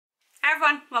Hi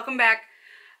everyone, welcome back.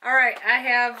 All right, I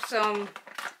have some,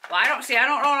 well I don't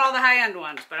own all the high-end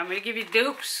ones, but I'm going to give you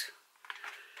dupes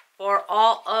for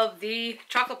all of the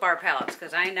chocolate bar palettes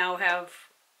because I now have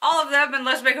all of them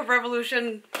unless Makeup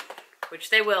Revolution, which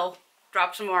they will,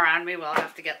 drop some more on me. Well, I'll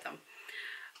have to get them.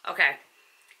 Okay,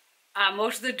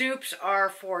 most of the dupes are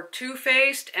for Too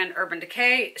Faced and Urban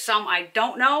Decay. Some I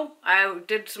don't know. I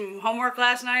did some homework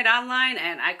last night online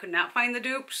and I could not find the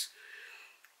dupes.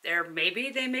 There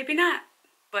maybe, they maybe not.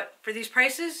 But for these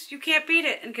prices, you can't beat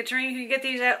it. And considering you can get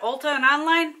these at Ulta and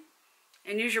online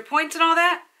and use your points and all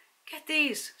that, get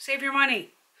these. Save your money.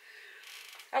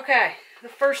 Okay, the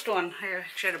first one. I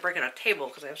actually had to break it on a table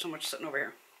because I have so much sitting over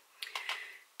here.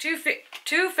 Too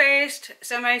Faced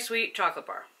Semi-Sweet Chocolate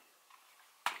Bar.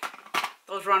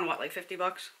 Those run, what, like 50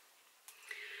 bucks?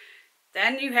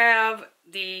 Then you have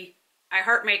the I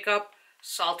Heart Makeup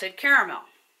Salted Caramel.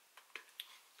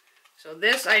 So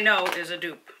this, I know, is a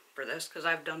dupe for this because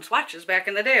I've done swatches back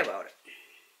in the day about it.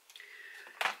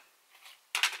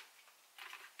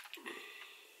 Okay.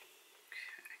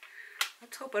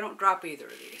 Let's hope I don't drop either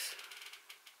of these.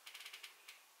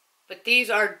 But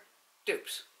these are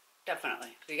dupes, definitely.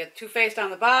 So you get Too Faced on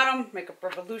the bottom, Makeup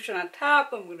Revolution on top.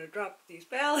 I'm going to drop these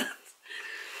palettes.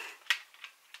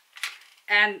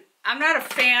 And I'm not a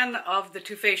fan of the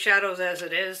Too Faced shadows as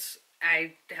it is.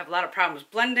 I have a lot of problems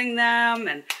blending them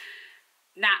and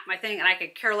not my thing, and I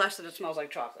could care less that it smells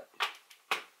like chocolate.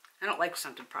 I don't like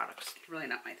scented products. It's really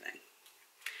not my thing.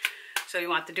 So you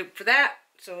want the dupe for that.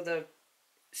 So the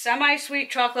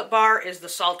semi-sweet chocolate bar is the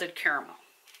salted caramel.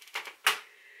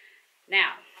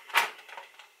 Now,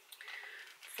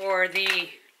 for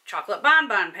the chocolate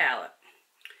bonbon palette,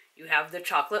 you have the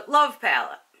chocolate love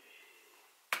palette.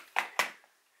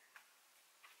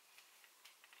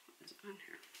 What is on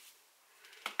here?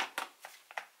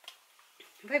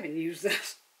 Have I even used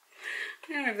this?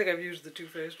 I don't even think I've used the Too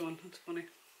Faced one. That's funny.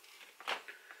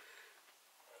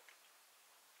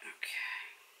 Okay.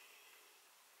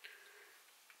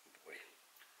 Boy.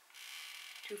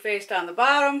 Too Faced on the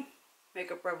bottom.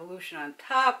 Makeup Revolution on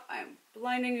top. I'm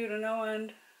blinding you to no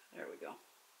end. There we go.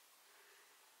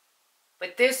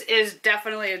 But this is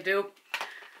definitely a dupe.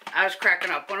 I was cracking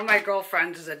up. One of my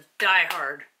girlfriends is a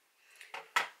diehard,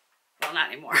 well,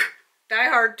 not anymore,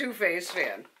 diehard Too Faced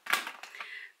fan.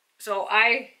 So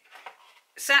I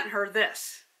sent her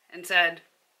this and said,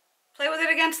 play with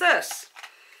it against this.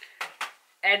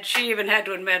 And she even had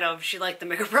to admit she liked the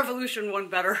Makeup Revolution one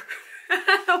better,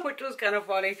 which was kind of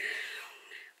funny.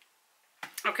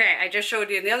 Okay, I just showed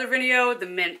you in the other video the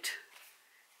mint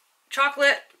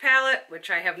chocolate palette, which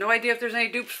I have no idea if there's any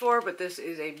dupes for, but this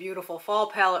is a beautiful fall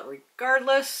palette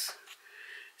regardless.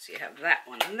 So you have that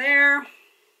one in there.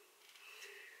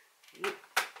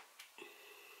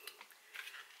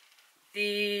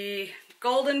 The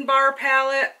golden bar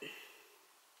palette.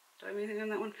 Do I have anything on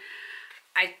that one?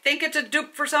 I think it's a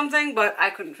dupe for something, but I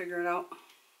couldn't figure it out.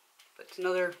 But it's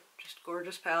another just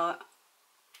gorgeous palette.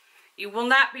 You will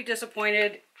not be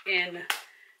disappointed in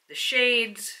the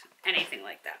shades, anything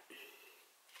like that.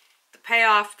 The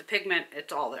payoff, the pigment,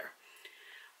 it's all there.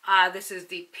 This is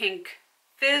the pink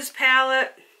Fizz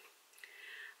palette.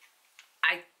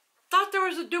 I thought there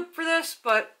was a dupe for this,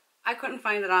 but I couldn't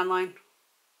find it online.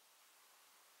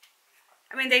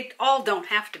 I mean, they all don't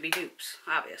have to be dupes,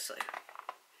 obviously.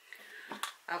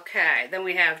 Okay, then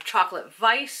we have Chocolate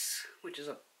Vice, which is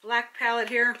a black palette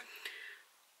here.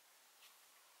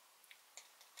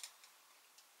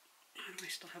 How do I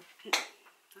still have,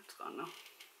 that's gone now.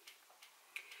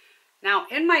 Now,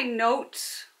 in my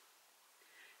notes,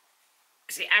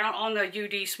 see, I don't own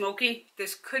the UD Smokey.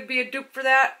 This could be a dupe for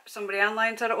that. Somebody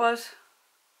online said it was.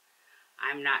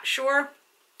 I'm not sure,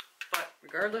 but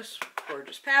regardless,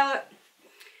 gorgeous palette.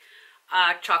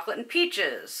 Chocolate and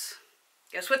Peaches.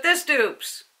 Guess what this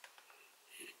dupes?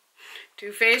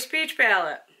 Too Faced Peach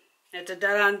Palette. It's a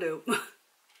dead-on dupe.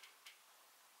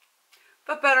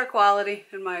 But better quality,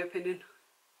 in my opinion.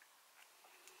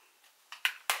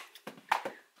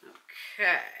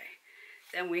 Okay.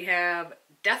 Then we have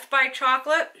Death by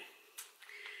Chocolate,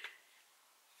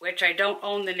 which I don't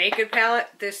own the Naked palette.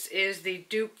 This is the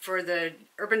dupe for the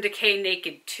Urban Decay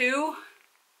Naked 2.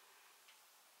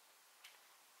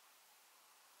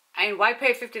 I mean, why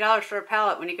pay $50 for a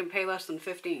palette when you can pay less than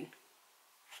 $15?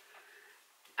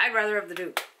 I'd rather have the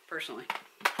dupe, personally.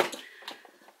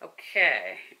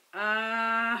 Okay.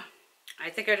 I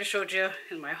think I just showed you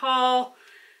in my haul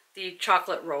the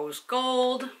Chocolate Rose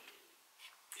Gold.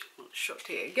 I'll show it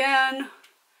to you again.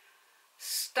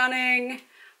 Stunning.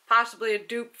 Possibly a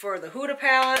dupe for the Huda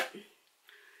palette.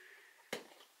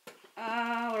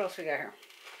 What else we got here?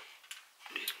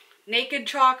 Naked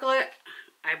Chocolate.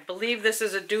 I believe this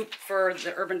is a dupe for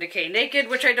the Urban Decay Naked,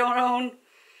 which I don't own.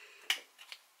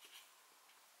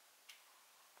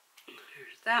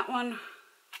 There's that one.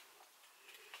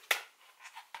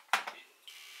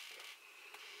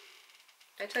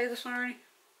 Did I tell you this one already?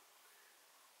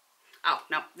 Oh,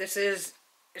 no. This is,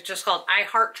 it's just called I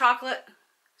Heart Chocolate.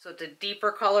 So it's a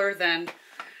deeper color than,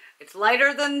 it's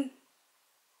lighter than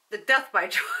the Death by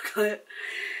Chocolate.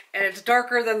 And it's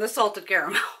darker than the Salted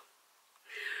Caramel.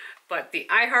 But the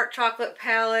I Heart Chocolate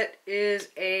palette is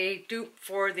a dupe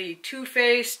for the Too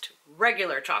Faced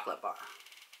regular chocolate bar.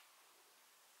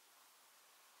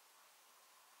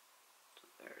 So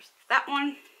there's that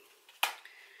one.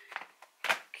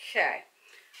 Okay.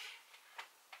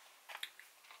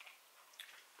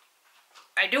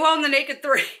 I do own the Naked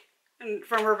 3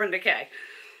 from Urban Decay.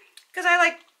 Because I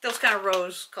like those kind of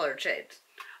rose colored shades.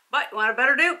 But you want a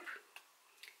better dupe?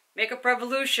 Makeup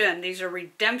Revolution. These are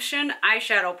Redemption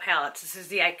eyeshadow palettes. This is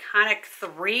the Iconic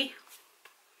 3.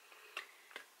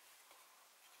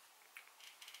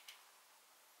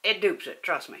 It dupes it,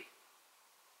 trust me.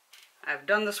 I've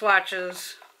done the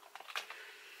swatches.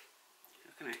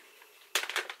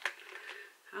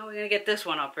 How are we going to get this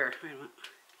one up here? Wait a minute.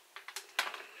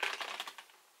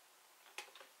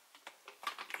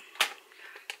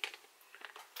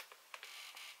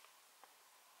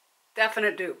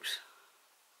 Definite dupes.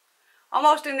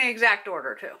 Almost in the exact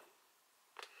order, too.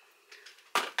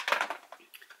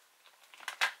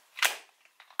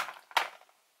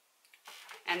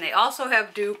 And they also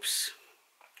have dupes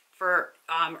for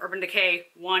Urban Decay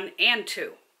 1 and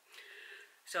 2.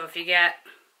 So if you get,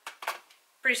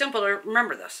 pretty simple to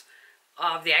remember this.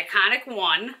 The Iconic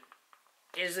 1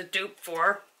 is a dupe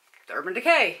for the Urban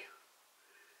Decay.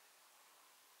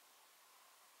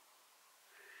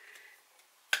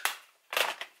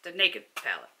 The Naked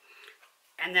palette.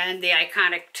 And then the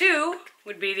Iconic 2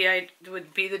 would be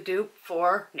the dupe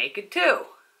for Naked 2.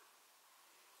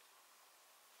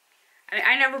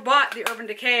 I never bought the Urban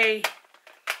Decay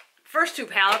first 2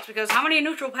 palettes because how many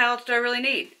neutral palettes do I really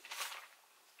need?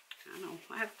 I don't know.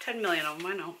 I have 10 million of them,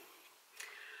 I know.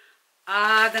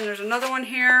 Then there's another one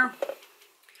here.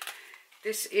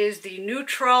 This is the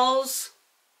New-Trals.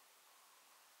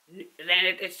 Then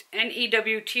it's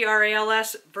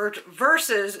N-E-W-T-R-A-L-S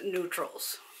versus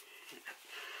New-Trals.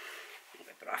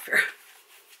 Wipe it off here.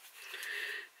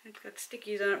 It's got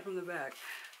stickies on it from the back.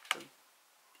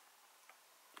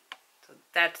 So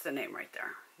that's the name right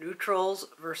there. New-Trals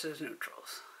versus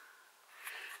New-Trals.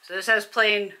 So this has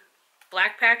plain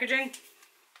black packaging.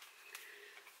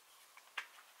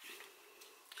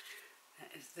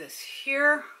 That is this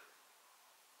here.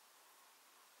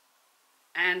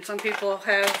 And some people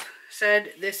have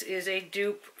said this is a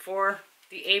dupe for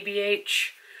the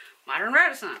ABH Modern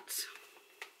Renaissance.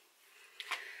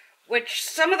 Which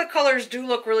some of the colors do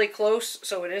look really close,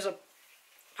 so it is a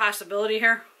possibility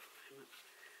here.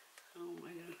 Oh, am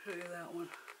I going to show you that one?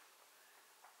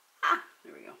 Ah,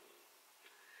 there we go.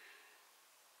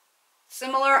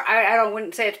 Similar, I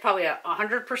wouldn't say it's probably a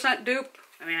 100% dupe.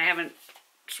 I mean, I haven't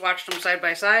swatched them side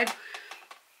by side.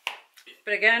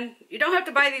 But again, you don't have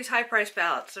to buy these high price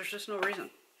palettes. There's just no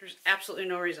reason. There's absolutely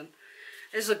no reason.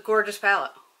 This is a gorgeous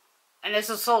palette. And this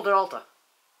is sold at Ulta.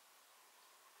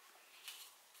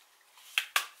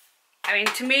 I mean,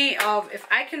 to me, if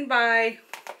I can buy,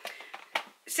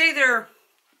 say they're,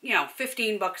 you know,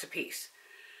 15 bucks a piece.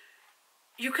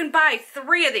 You can buy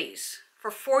 3 of these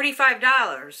for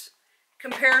 $45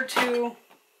 compared to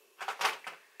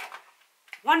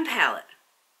 1 palette.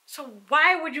 So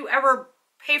why would you ever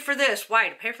pay for this? Why?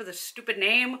 To pay for the stupid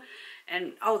name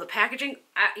and, oh, the packaging?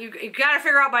 You got to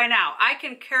figure out by now. I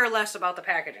can care less about the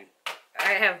packaging.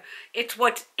 It's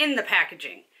what's in the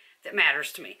packaging that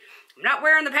matters to me. I'm not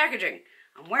wearing the packaging.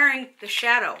 I'm wearing the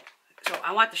shadow. So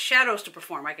I want the shadows to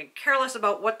perform. I can care less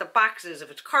about what the box is.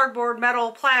 If it's cardboard,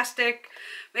 metal, plastic,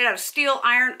 made out of steel,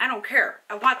 iron, I don't care.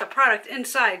 I want the product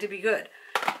inside to be good.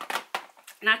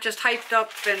 Not just hyped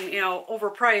up and, you know,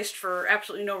 overpriced for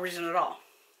absolutely no reason at all.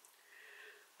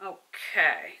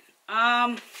 Okay.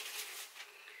 I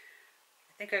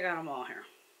think I got them all here.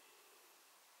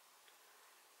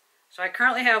 So I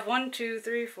currently have 1, 2,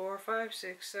 3, 4, 5,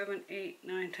 6, 7, 8,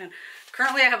 9, 10.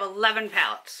 Currently I have 11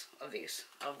 palettes of these,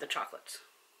 of the chocolates.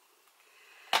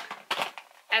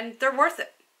 And they're worth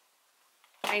it.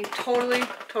 I mean, totally,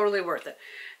 totally worth it.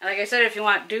 And like I said, if you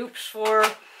want dupes for,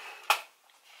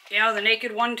 you know, the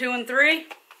Naked 1, 2, and 3,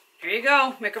 here you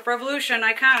go. Makeup Revolution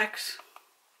Iconics.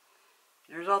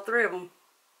 There's all 3 of them.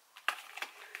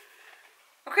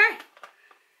 Okay.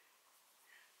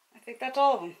 I think that's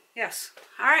all of them. Yes.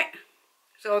 All right.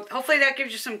 So hopefully that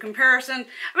gives you some comparison.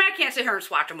 I mean, I can't sit here and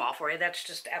swatch them all for you. That's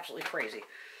just absolutely crazy.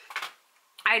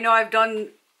 I know I've done,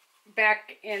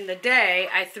 back in the day,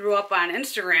 I threw up on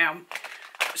Instagram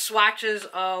swatches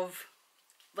of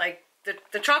like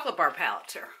the chocolate bar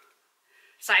palettes here,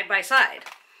 side by side.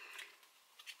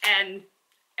 And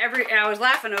I was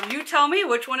laughing of, you tell me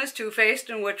which one is Too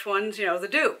Faced and which one's, you know, the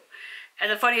dupe.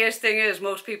 And the funniest thing is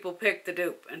most people pick the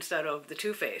dupe instead of the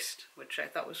Too Faced, which I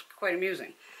thought was quite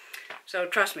amusing. So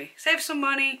trust me, save some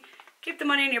money, keep the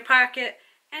money in your pocket,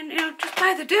 and, you know, just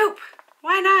buy the dupe.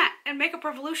 Why not? And Makeup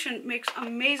Revolution makes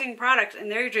amazing products,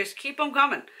 and they just keep them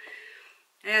coming.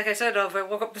 And like I said, I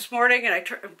woke up this morning and I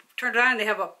turned it on, they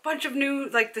have a bunch of new,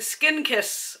 like the Skin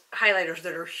Kiss highlighters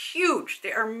that are huge.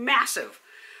 They are massive.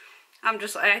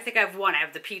 I think I have one. I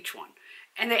have the peach one.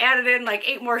 And they added in like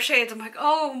 8 more shades. I'm like,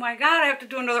 oh my God, I have to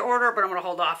do another order, but I'm going to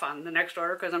hold off on the next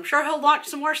order because I'm sure he'll launch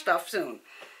some more stuff soon.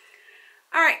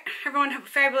 All right, everyone have a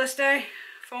fabulous day.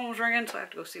 Phone was ringing, so I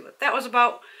have to go see what that was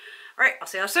about. All right, I'll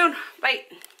see y'all soon. Bye.